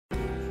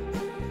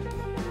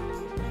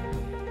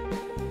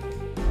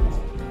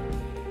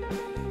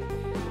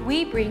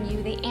we bring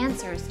you the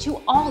answers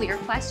to all your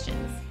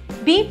questions.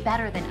 Be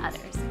better than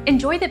others.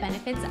 Enjoy the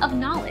benefits of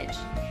knowledge.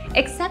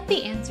 Accept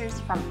the answers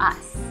from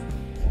us.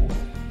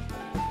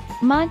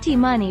 Monte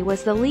Money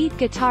was the lead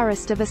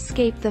guitarist of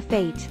Escape the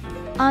Fate.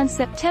 On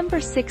September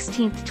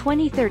 16,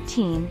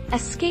 2013,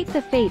 Escape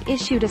the Fate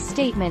issued a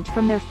statement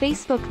from their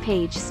Facebook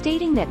page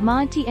stating that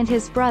Monte and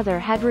his brother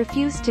had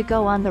refused to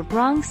go on the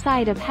Wrong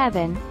Side of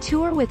Heaven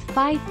tour with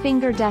Five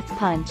Finger Death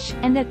Punch,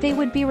 and that they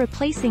would be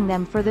replacing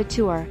them for the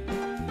tour.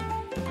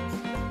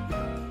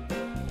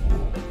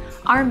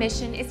 Our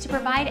mission is to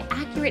provide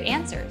accurate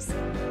answers.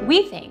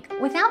 We think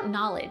without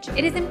knowledge,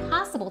 it is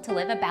impossible to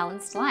live a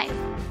balanced life.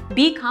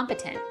 Be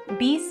competent,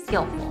 be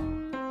skillful.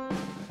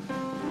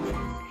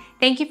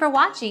 Thank you for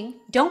watching.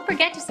 Don't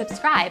forget to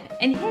subscribe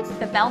and hit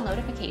the bell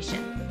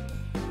notification.